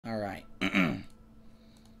All right.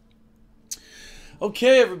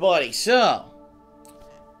 Okay, everybody. So,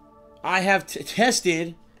 I have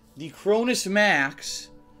tested the CronusMAX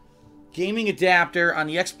gaming adapter on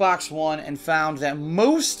the Xbox One and found that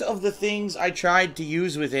most of the things I tried to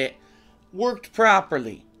use with it worked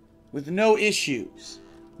properly, with no issues.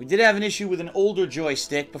 We did have an issue with an older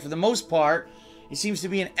joystick, but for the most part, it seems to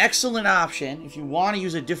be an excellent option if you want to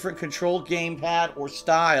use a different control gamepad or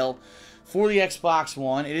style for the Xbox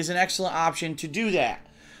One. It is an excellent option to do that.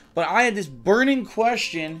 But I had this burning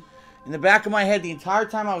question in the back of my head the entire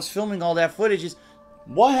time I was filming all that footage is,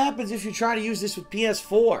 what happens if you try to use this with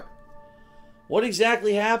PS4? What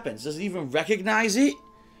exactly happens? Does it even recognize it?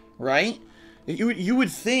 Right? You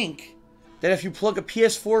would think that if you plug a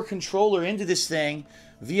PS4 controller into this thing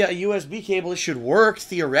via a USB cable, it should work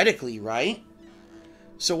theoretically, right?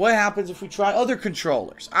 So what happens if we try other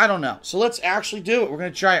controllers? I don't know. So let's actually do it. We're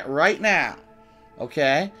going to try it right now.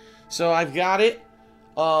 Okay? So I've got it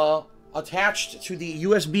attached to the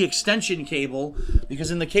USB extension cable,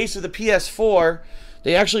 because in the case of the PS4,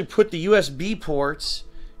 they actually put the USB ports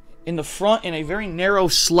in the front in a very narrow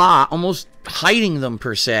slot, almost hiding them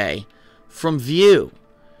per se from view.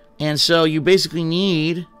 And so you basically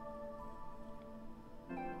need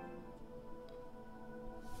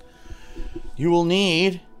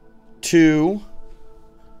to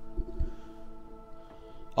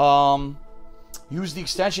use the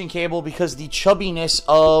extension cable, because the chubbiness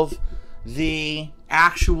of the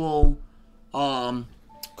actual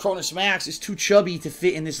CronusMAX is too chubby to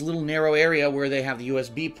fit in this little narrow area where they have the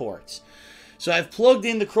USB ports. So I've plugged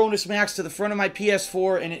in the CronusMAX to the front of my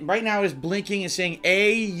PS4, and it right now is blinking and saying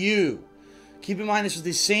AU. Keep in mind, this is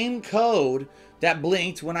the same code that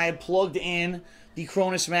blinked when I had plugged in the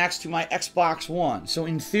CronusMAX to my Xbox One. So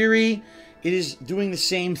in theory, it is doing the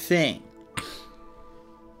same thing.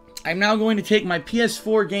 I'm now going to take my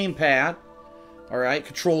PS4 gamepad, alright,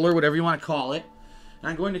 controller, whatever you want to call it, and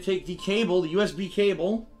I'm going to take the cable, the USB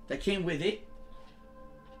cable that came with it.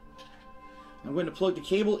 I'm going to plug the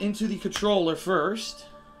cable into the controller first.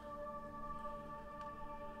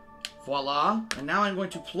 Voila. And now I'm going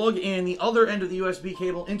to plug in the other end of the USB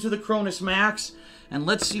cable into the CronusMAX, and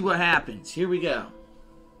let's see what happens. Here we go.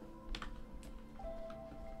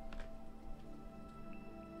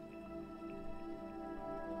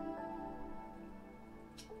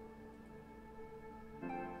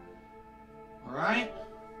 Alright.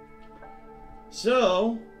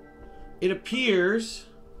 So, it appears,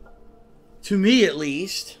 to me at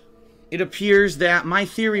least, it appears that my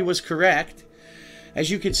theory was correct. As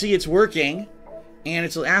you can see, it's working, and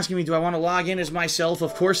it's asking me, do I want to log in as myself?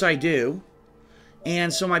 Of course I do.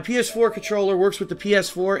 And so my PS4 controller works with the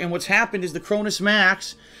PS4, and what's happened is the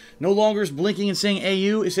CronusMAX no longer is blinking and saying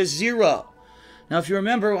AU, it says 0. Now, if you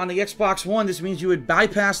remember, on the Xbox One, this means you would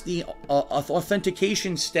bypass the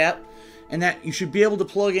authentication step, and that you should be able to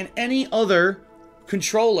plug in any other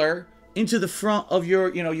controller into the front of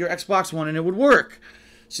your Xbox One, and it would work.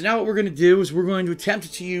 So now what we're going to do is we're going to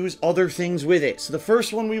attempt to use other things with it. So the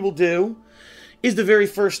first one we will do is the very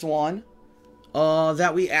first one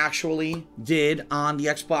that we actually did on the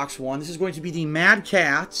Xbox One. This is going to be the Mad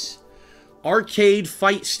Catz Arcade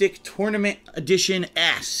Fight Stick Tournament Edition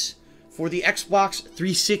S for the Xbox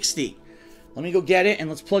 360. Let me go get it, and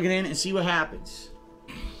let's plug it in and see what happens.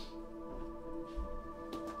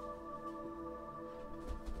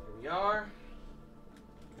 Here we are.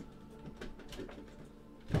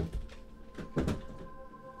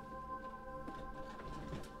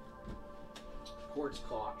 Cord's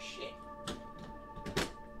caught. Shit.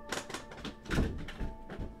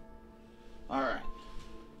 Alright.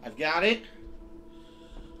 I've got it.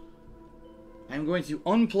 I'm going to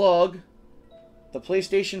unplug the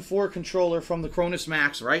PlayStation 4 controller from the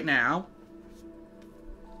CronusMAX right now.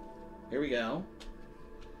 Here we go.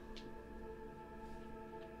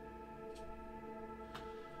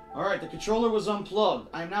 Alright, the controller was unplugged.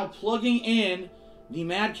 I'm now plugging in the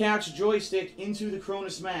Mad Catz joystick into the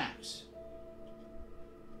CronusMAX.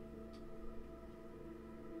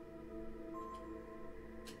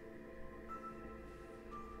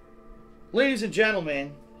 Ladies and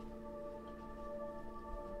gentlemen,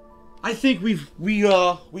 I think we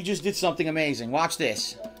just did something amazing. Watch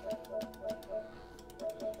this.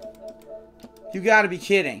 You gotta be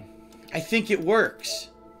kidding. I think it works.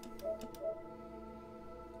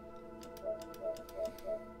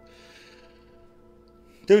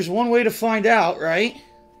 There's one way to find out, right?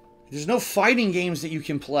 There's no fighting games that you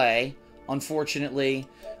can play, unfortunately,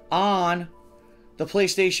 on the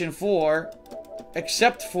PlayStation 4,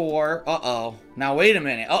 except for, now wait a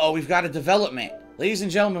minute, we've got a development. Ladies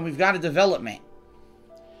and gentlemen, we've got a development.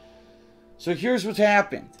 So here's what's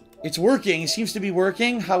happened. It's working. It seems to be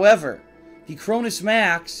working. However, the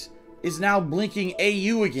CronusMAX is now blinking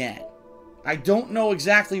AU again. I don't know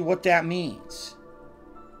exactly what that means.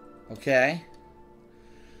 Okay.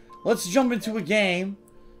 Let's jump into a game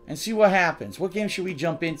and see what happens. What game should we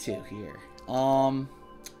jump into here? I'm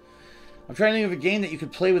trying to think of a game that you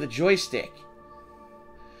could play with a joystick.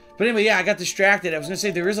 But anyway, yeah, I got distracted. I was going to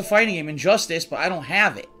say there is a fighting game, Injustice, but I don't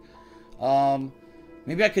have it.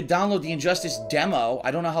 Maybe I could download the Injustice demo.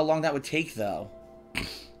 I don't know how long that would take, though.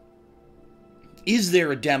 Is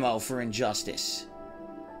there a demo for Injustice?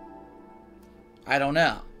 I don't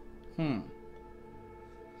know.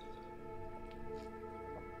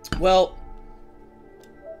 Well,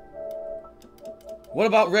 what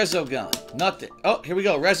about Resogun? Nothing. Oh, here we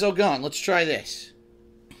go. Resogun. Let's try this.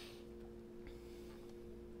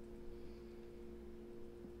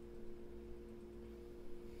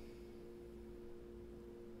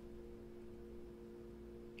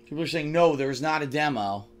 People are saying, no, there's not a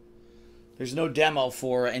demo. There's no demo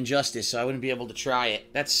for Injustice, so I wouldn't be able to try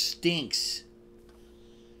it. That stinks.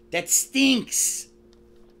 That stinks.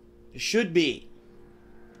 It should be.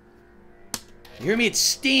 You hear me? It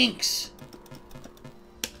stinks.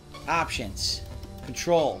 Options.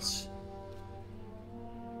 Controls.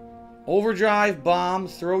 Overdrive, bomb,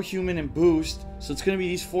 throw human, and boost. So it's going to be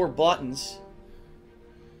these 4 buttons.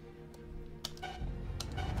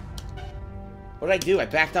 What did I do? I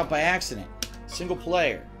backed out by accident. Single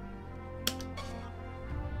player.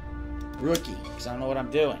 Rookie, because I don't know what I'm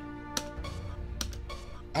doing.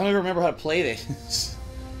 I don't even remember how to play this.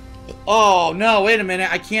 Oh, no, wait a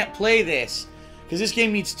minute. I can't play this. Because this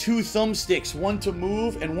game needs 2 thumbsticks. One to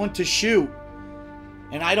move and one to shoot.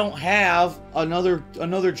 And I don't have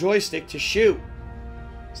another joystick to shoot.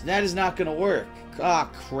 So that is not going to work. Ah,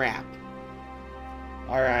 crap.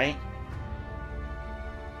 Alright.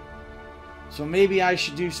 So maybe I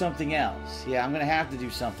should do something else. Yeah, I'm going to have to do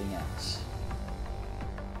something else.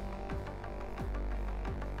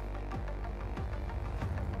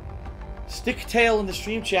 Sticktail in the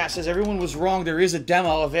stream chat says everyone was wrong. There is a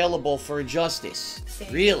demo available for Injustice.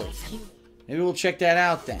 Really? Maybe we'll check that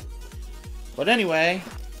out then. But anyway,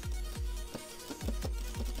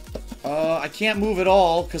 I can't move at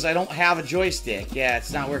all because I don't have a joystick. Yeah,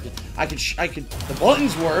 it's not working. I could. The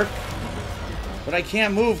buttons work, but I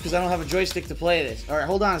can't move because I don't have a joystick to play this. All right,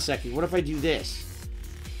 hold on a second. What if I do this?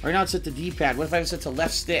 Right now it's at the D-pad. What if I set to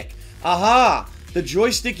left stick? Aha! The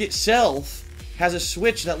joystick itself has a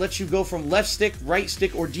switch that lets you go from left stick, right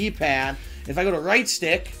stick, or D-pad. If I go to right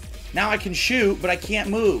stick, now I can shoot, but I can't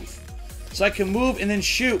move. So I can move and then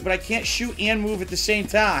shoot, but I can't shoot and move at the same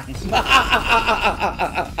time.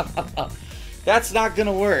 That's not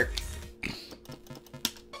gonna work.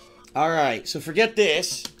 Alright, so forget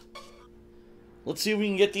this. Let's see if we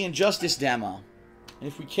can get the Injustice demo. And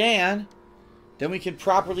if we can, then we can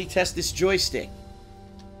properly test this joystick.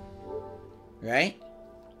 Right?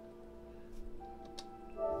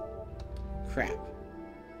 Crap.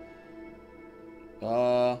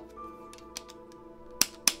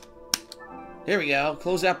 There we go.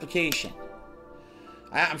 Close application.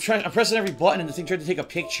 I'm pressing every button and the thing tried to take a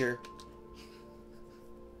picture.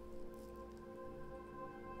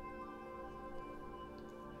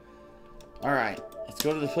 Alright. Let's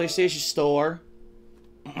go to the PlayStation Store.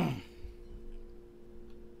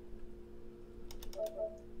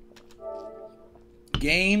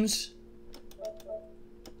 Games.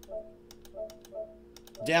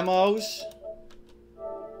 Demos.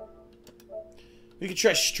 We could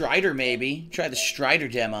try Strider, maybe. Try the Strider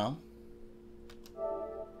demo.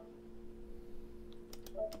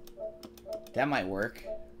 That might work.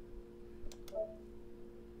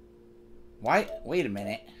 Why? Wait a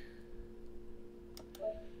minute.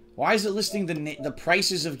 Why is it listing the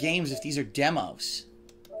prices of games if these are demos?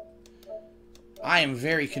 I am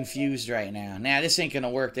very confused right now. Nah, this ain't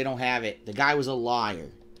gonna work. They don't have it. The guy was a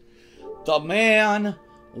liar. The man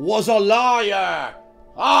was a liar!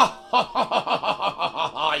 Ah!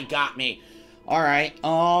 He got me. Alright,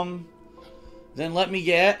 then let me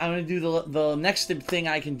get... I'm gonna do the next thing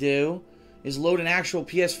I can do is load an actual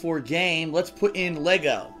PS4 game. Let's put in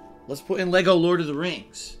Lego. Let's put in Lego Lord of the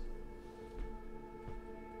Rings.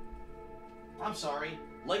 I'm sorry.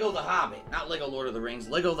 Lego the Hobbit. Not Lego Lord of the Rings.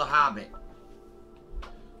 Lego the Hobbit.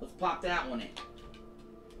 Let's pop that one in.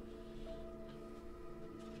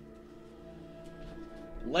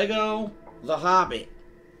 Lego the Hobbit.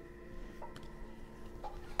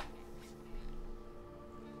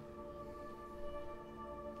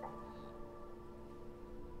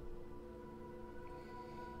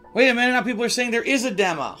 Wait a minute, now people are saying there is a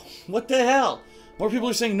demo. What the hell? More people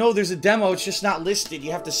are saying, no, there's a demo, it's just not listed.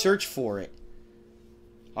 You have to search for it.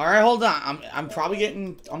 Alright, hold on. I'm probably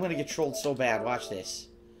getting... I'm gonna get trolled so bad. Watch this.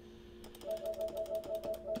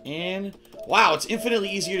 And... Wow, it's infinitely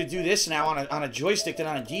easier to do this now on a joystick than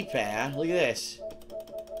on a D-pad. Look at this.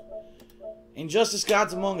 Injustice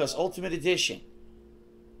Gods Among Us Ultimate Edition.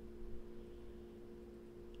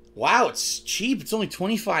 Wow, it's cheap. It's only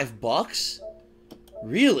 25 bucks?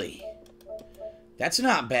 Really? That's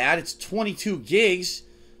not bad. It's 22 gigs,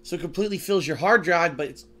 so it completely fills your hard drive, but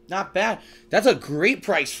it's not bad. That's a great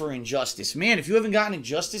price for Injustice. Man, if you haven't gotten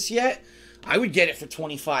Injustice yet, I would get it for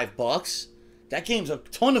 25 bucks. That game's a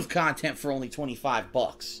ton of content for only 25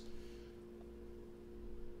 bucks.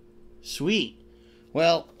 Sweet.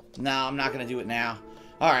 Well, no, I'm not going to do it now.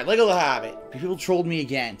 Alright, Lego the Hobbit. People trolled me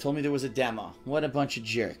again. Told me there was a demo. What a bunch of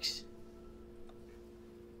jerks.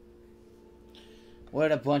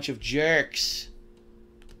 What a bunch of jerks.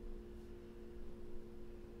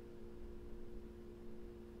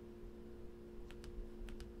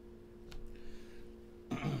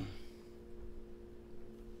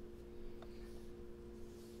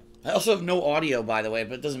 I also have no audio, by the way,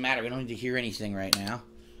 but it doesn't matter. We don't need to hear anything right now.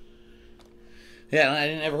 Yeah, I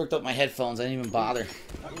didn't ever hook up my headphones. I didn't even bother.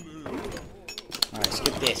 Alright,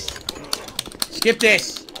 skip this. Skip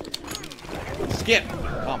this! Skip!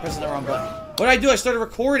 Oh, I'm pressing the wrong button. What did I do? I started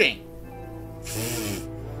recording.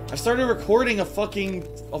 I started recording a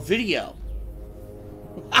video.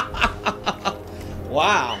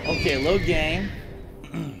 Wow. Okay, load game.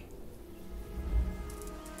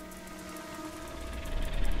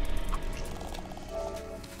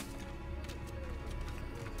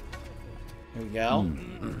 Here we go.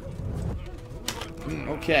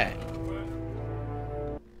 Okay.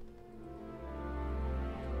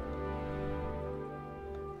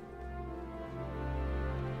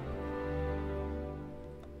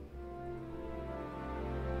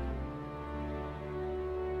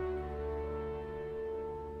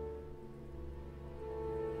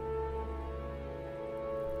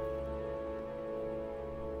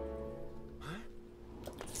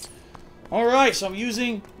 Alright, so I'm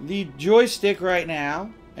using the joystick right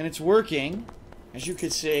now, and it's working, as you can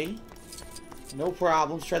see. No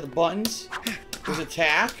problems. Try the buttons. There's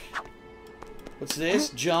attack. What's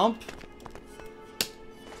this? Jump.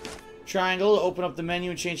 Triangle to open up the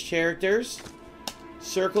menu and change characters.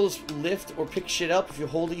 Circle is lift or pick shit up. If you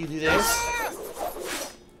hold it, you do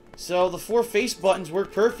this. So the 4 face buttons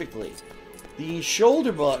work perfectly. The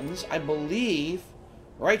shoulder buttons, I believe,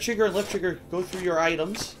 right trigger and left trigger go through your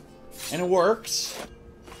items. And it works.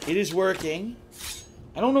 It is working.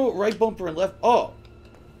 I don't know what right bumper and left... Oh!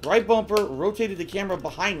 Right bumper rotated the camera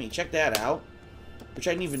behind me. Check that out. Which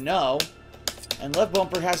I didn't even know. And left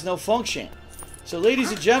bumper has no function. So,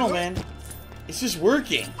 ladies and gentlemen, it's just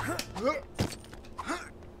working.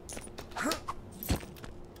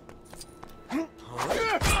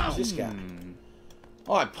 Who's this guy?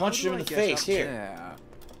 Oh, I punched him in the face. Here.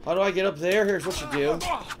 How do I get up there? Here's what you do.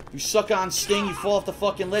 You suck on Sting, you fall off the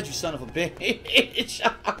fucking ledge, you son of a bitch.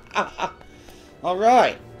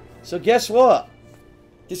 Alright. So guess what?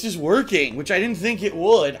 This is working, which I didn't think it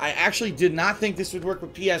would. I actually did not think this would work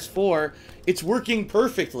with PS4. It's working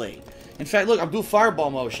perfectly. In fact, look, I'm doing fireball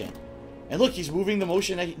motion. And look, he's moving the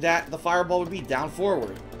motion that the fireball would be, down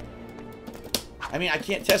forward. I mean, I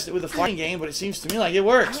can't test it with a fighting game, but it seems to me like it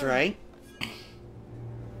works, right?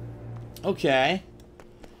 Okay.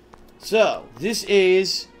 So, this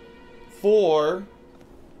is for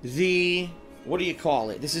the, what do you call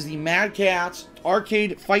it? This is the Mad Catz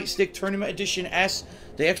Arcade Fight Stick Tournament Edition S,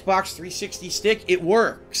 the Xbox 360 stick. It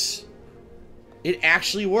works. It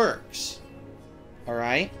actually works.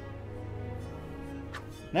 Alright?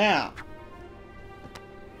 Now,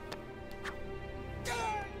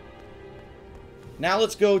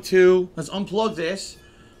 let's go to, let's unplug this.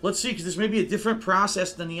 Let's see, because this may be a different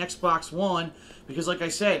process than the Xbox One, because like I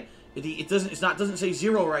said, it doesn't say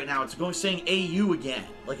 0 right now. It's saying AU again,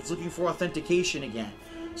 like it's looking for authentication again.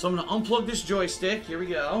 So I'm gonna unplug this joystick. Here we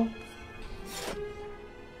go.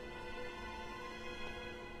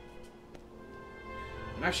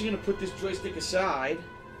 I'm actually gonna put this joystick aside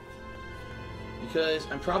because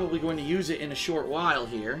I'm probably going to use it in a short while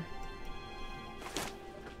here.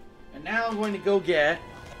 And now I'm going to go get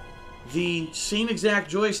the same exact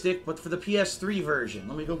joystick, but for the PS3 version.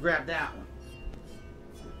 Let me go grab that one.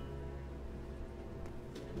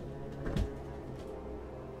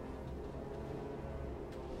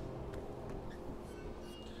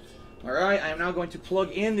 Alright, I am now going to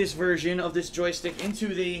plug in this version of this joystick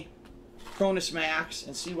into the CronusMAX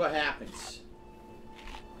and see what happens.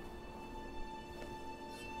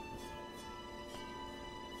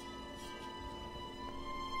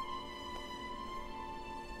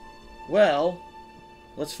 Well,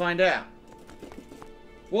 Let's find out.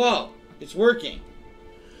 Whoa, it's working.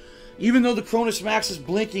 Even though the CronusMAX is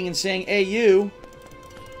blinking and saying AU,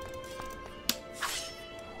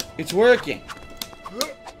 it's working.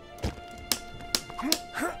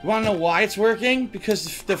 You want to know why it's working?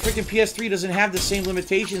 Because the freaking PS3 doesn't have the same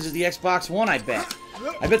limitations as the Xbox One, I bet.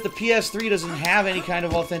 I bet the PS3 doesn't have any kind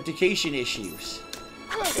of authentication issues.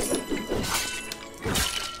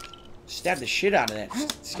 Stab the shit out of that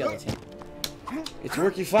skeleton. It's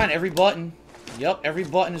working fine. Every button. Yep, every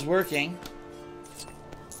button is working.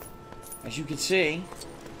 As you can see.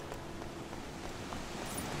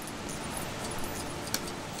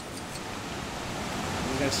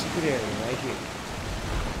 We got a secret area right here.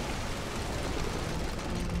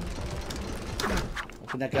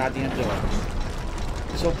 Open that goddamn door.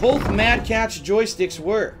 So both Mad Cat's joysticks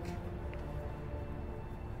work.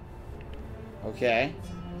 Okay.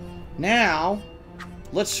 Now,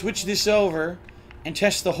 let's switch this over and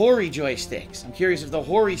test the Hori joysticks. I'm curious if the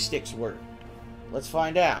Hori sticks work. Let's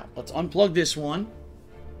find out. Let's unplug this one.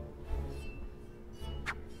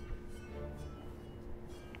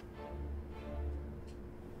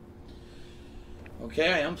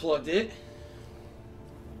 Okay, I unplugged it.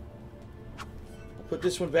 I'll put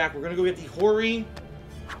this one back. We're going to go get the Hori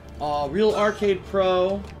Real Arcade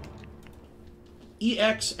Pro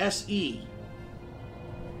EXSE.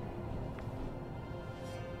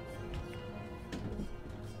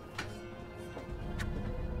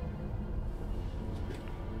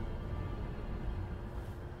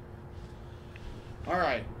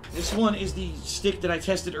 Alright, this one is the stick that I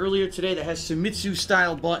tested earlier today that has Sumitsu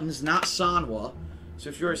style buttons, not Sanwa. So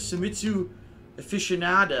if you're a Sumitsu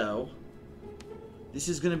aficionado, this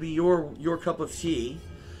is going to be your cup of tea.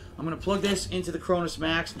 I'm going to plug this into the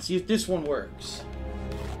CronusMAX and see if this one works.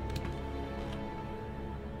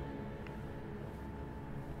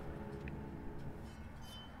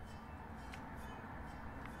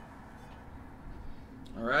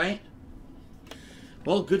 Alright.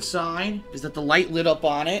 Well, good sign is that the light lit up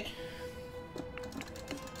on it.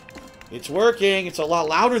 It's working. It's a lot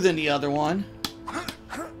louder than the other one,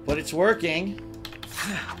 but it's working.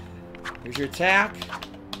 Here's your attack.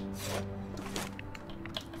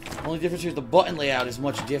 Only difference here is the button layout is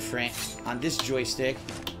much different on this joystick.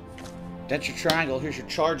 That's your triangle. Here's your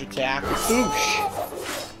charge attack.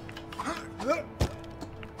 Boosh!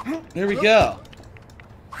 There we go.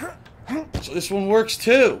 So this one works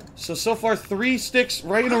too. So far 3 sticks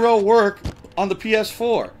right in a row work on the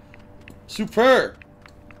PS4. Superb.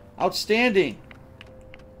 Outstanding.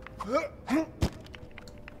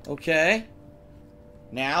 Okay.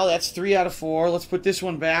 Now that's 3 out of 4. Let's put this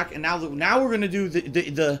one back, and now we're gonna do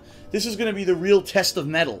this is gonna be the real test of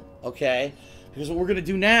metal, okay? Because what we're gonna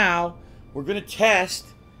do now, we're gonna test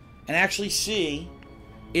and actually see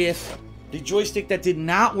if the joystick that did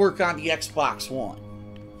not work on the Xbox One.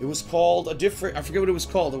 It was called a different, I forget what it was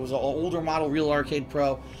called. It was an older model, Real Arcade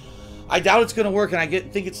Pro. I doubt it's gonna work, and I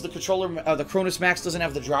think it's the controller. The CronusMAX doesn't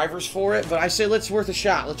have the drivers for it, but I say let's worth a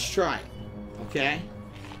shot. Let's try it. Okay.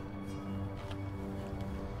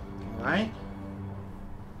 Alright.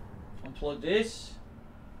 Unplug this.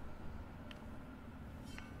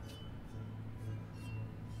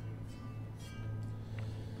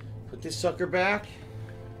 Put this sucker back.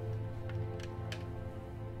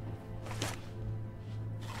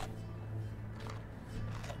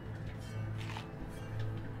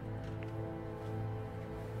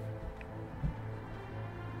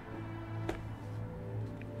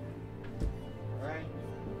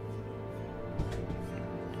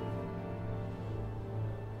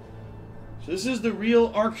 So this is the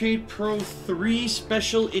Real Arcade Pro 3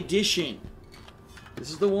 Special Edition. This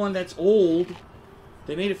is the one that's old.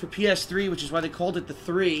 They made it for PS3, which is why they called it the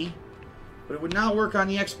 3. But it would not work on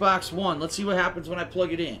the Xbox One. Let's see what happens when I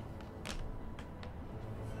plug it in.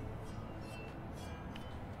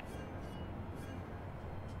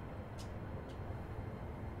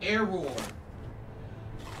 Error.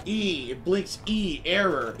 E. It blinks E.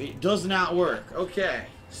 Error. It does not work. Okay.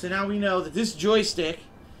 So now we know that this joystick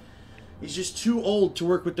is just too old to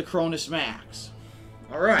work with the CronusMAX.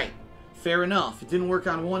 Alright, fair enough. It didn't work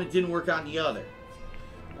on one, it didn't work on the other.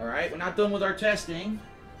 Alright, we're not done with our testing.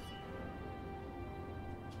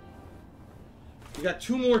 We got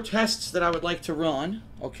 2 more tests that I would like to run,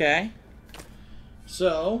 okay?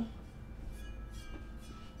 So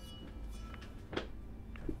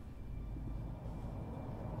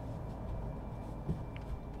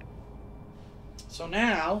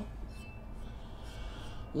now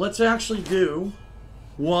let's actually do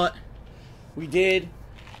what we did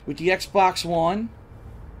with the Xbox One,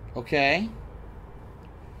 okay?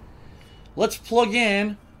 Let's plug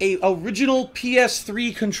in a original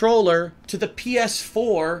PS3 controller to the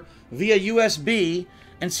PS4 via USB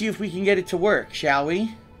and see if we can get it to work, shall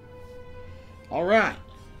we? All right.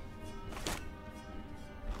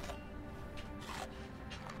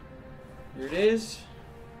 Here it is.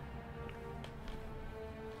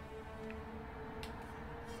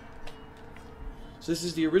 So this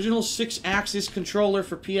is the original 6-axis controller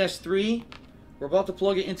for PS3. We're about to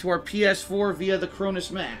plug it into our PS4 via the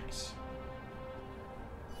CronusMAX.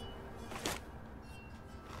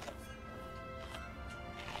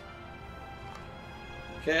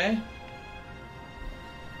 Okay.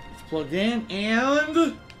 It's plugged in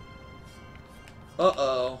and...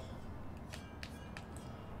 Uh-oh.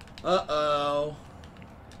 Uh-oh.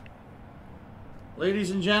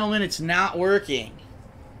 Ladies and gentlemen, it's not working.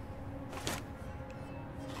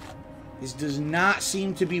 This does not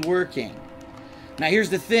seem to be working. Now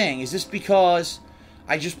here's the thing. Is this because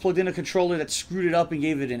I just plugged in a controller that screwed it up and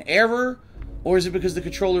gave it an error? Or is it because the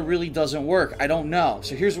controller really doesn't work? I don't know.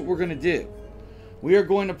 So here's what we're going to do. We are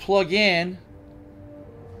going to plug in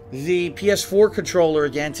the PS4 controller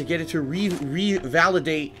again to get it to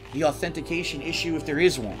revalidate the authentication issue if there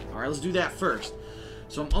is one. Alright, let's do that first.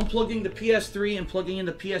 So I'm unplugging the PS3 and plugging in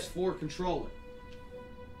the PS4 controller.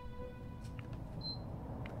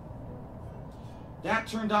 That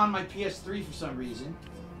turned on my PS3 for some reason.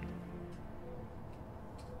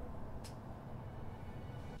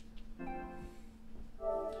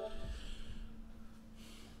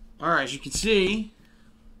 Alright, as you can see,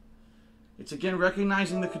 it's again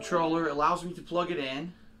recognizing the controller. It allows me to plug it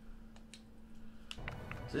in.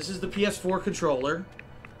 So this is the PS4 controller.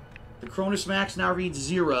 The CronusMAX now reads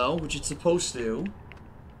 0, which it's supposed to.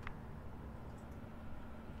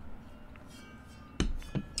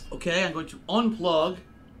 Okay, I'm going to unplug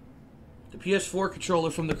the PS4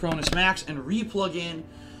 controller from the CronusMAX and re-plug in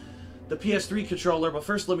the PS3 controller. But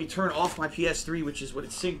first, let me turn off my PS3, which is what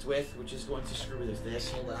it's synced with, which is going to screw with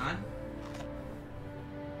this. Hold on.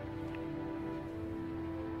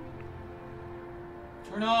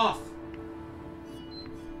 Turn off.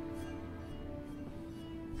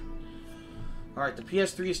 Alright, the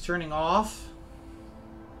PS3 is turning off.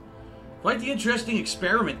 Quite the interesting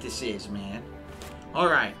experiment this is, man.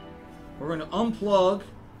 Alright, we're going to unplug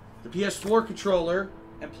the PS4 controller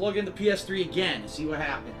and plug in the PS3 again and see what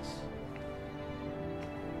happens.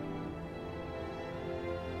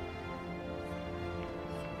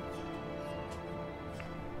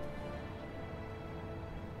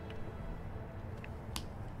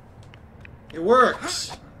 It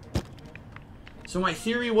works! So my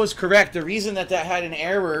theory was correct. The reason that had an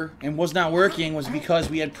error and was not working was because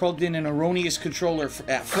we had plugged in an erroneous controller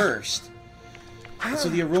at first. And so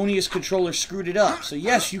the erroneous controller screwed it up. So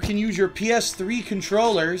yes, you can use your PS3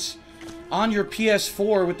 controllers on your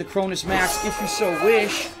PS4 with the CronusMAX if you so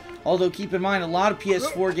wish. Although keep in mind, a lot of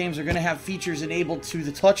PS4 games are going to have features enabled to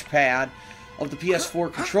the touchpad of the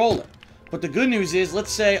PS4 controller. But the good news is,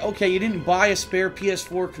 let's say, okay, you didn't buy a spare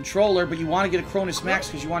PS4 controller, but you want to get a CronusMAX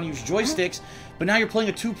because you want to use joysticks, but now you're playing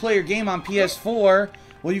a 2-player game on PS4,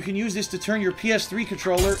 well, you can use this to turn your PS3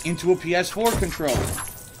 controller into a PS4 controller.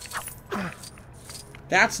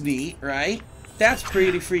 That's neat, right? That's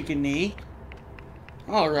pretty freaking neat.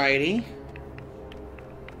 Alrighty.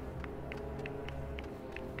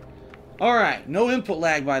 Alright, no input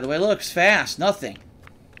lag, by the way. Looks fast, nothing.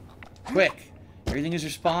 Quick. Everything is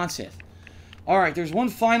responsive. Alright, there's one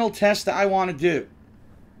final test that I want to do.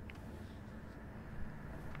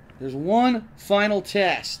 There's one final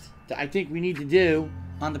test that I think we need to do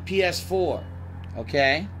on the PS4.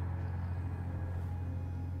 Okay?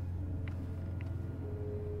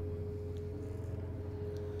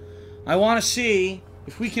 I want to see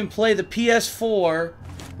if we can play the PS4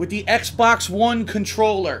 with the Xbox One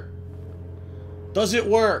controller. Does it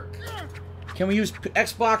work? Can we use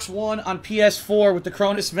Xbox One on PS4 with the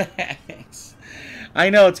CronusMAX? I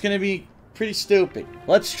know, it's going to be pretty stupid.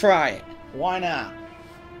 Let's try it. Why not?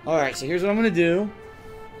 Alright, so here's what I'm going to do.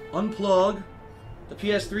 Unplug the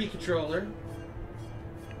PS3 controller.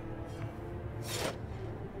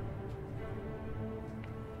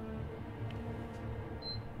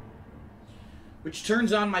 Which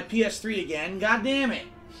turns on my PS3 again. God damn it.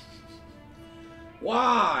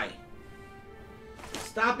 Why?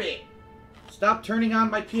 Stop it. Stop turning on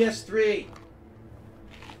my PS3.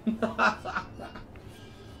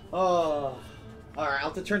 Oh. Alright, I'll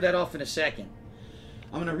have to turn that off in a second.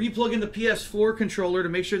 I'm going to replug in the PS4 controller to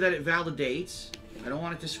make sure that it validates. I don't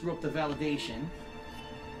want it to screw up the validation.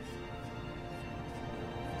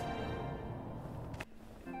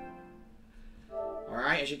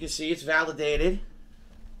 Alright, as you can see, it's validated.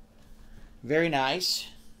 Very nice.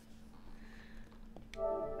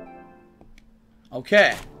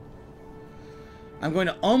 Okay. I'm going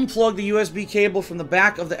to unplug the USB cable from the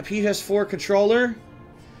back of the PS4 controller.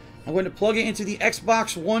 I'm going to plug it into the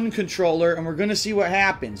Xbox One controller, and we're going to see what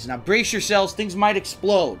happens. Now, brace yourselves. Things might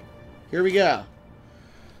explode. Here we go.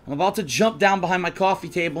 I'm about to jump down behind my coffee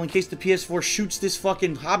table in case the PS4 shoots this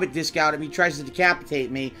fucking Hobbit disc out at me, tries to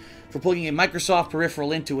decapitate me for plugging a Microsoft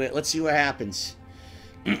peripheral into it. Let's see what happens.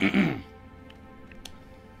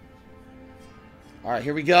 Alright,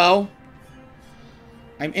 here we go.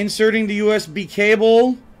 I'm inserting the USB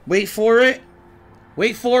cable. Wait for it.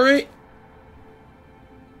 Wait for it.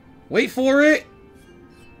 Wait for it.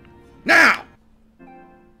 Now!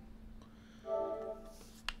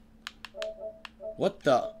 What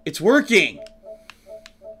the? It's working!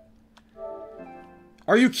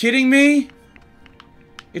 Are you kidding me?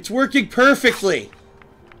 It's working perfectly.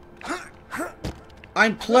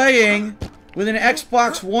 I'm playing with an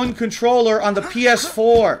Xbox One controller on the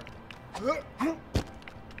PS4.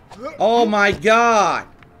 Oh my god.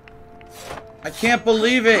 I can't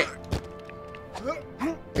believe it.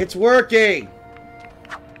 It's working.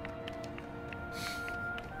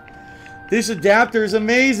 This adapter is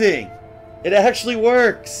amazing. It actually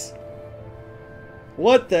works.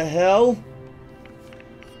 What the hell?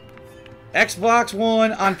 Xbox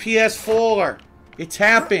One on PS4. It's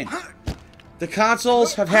happened. The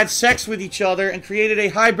consoles have had sex with each other and created a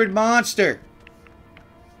hybrid monster.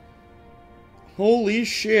 Holy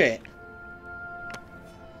shit.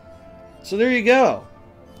 So there you go.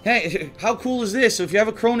 Hey, how cool is this? So if you have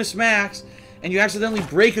a CronusMAX and you accidentally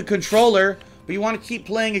break a controller, but you want to keep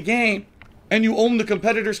playing a game, and you own the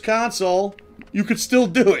competitor's console, you could still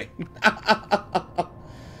do it.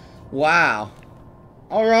 Wow.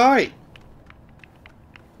 Alright.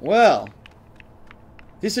 Well,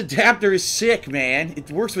 this adapter is sick, man.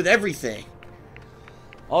 It works with everything.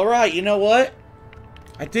 Alright, you know what?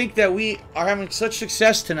 I think that we are having such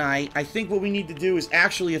success tonight, I think what we need to do is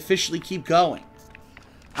actually officially keep going.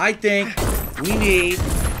 I think we need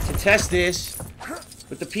to test this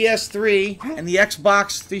with the PS3 and the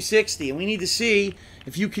Xbox 360. And we need to see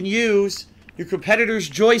if you can use your competitor's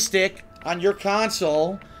joystick on your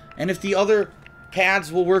console and if the other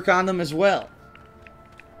pads will work on them as well.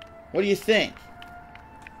 What do you think?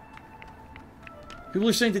 People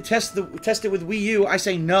are saying to test it with Wii U. I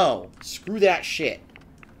say no. Screw that shit.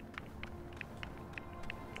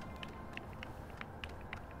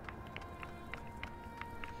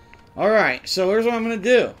 Alright, so here's what I'm going to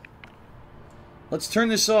do. Let's turn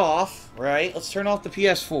this off, right? Let's turn off the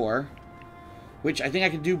PS4, which I think I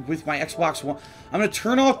can do with my Xbox One. I'm going to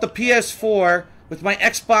turn off the PS4 with my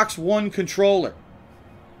Xbox One controller.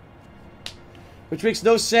 Which makes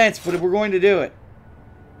no sense, but we're going to do it.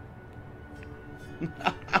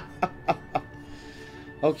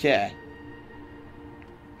 Okay.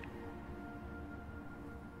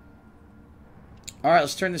 Alright,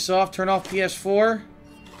 let's turn this off. Turn off PS4.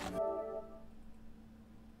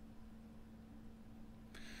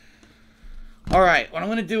 Alright, what I'm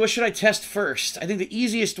going to do, what should I test first? I think the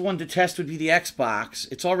easiest one to test would be the Xbox.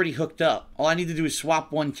 It's already hooked up. All I need to do is swap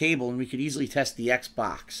one cable and we could easily test the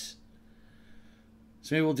Xbox.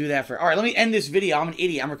 So maybe we'll do that first. Alright, let me end this video. I'm an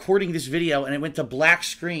idiot. I'm recording this video and it went to black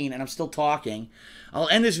screen and I'm still talking. I'll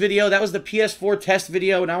end this video. That was the PS4 test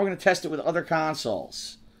video. Now we're going to test it with other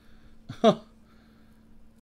consoles.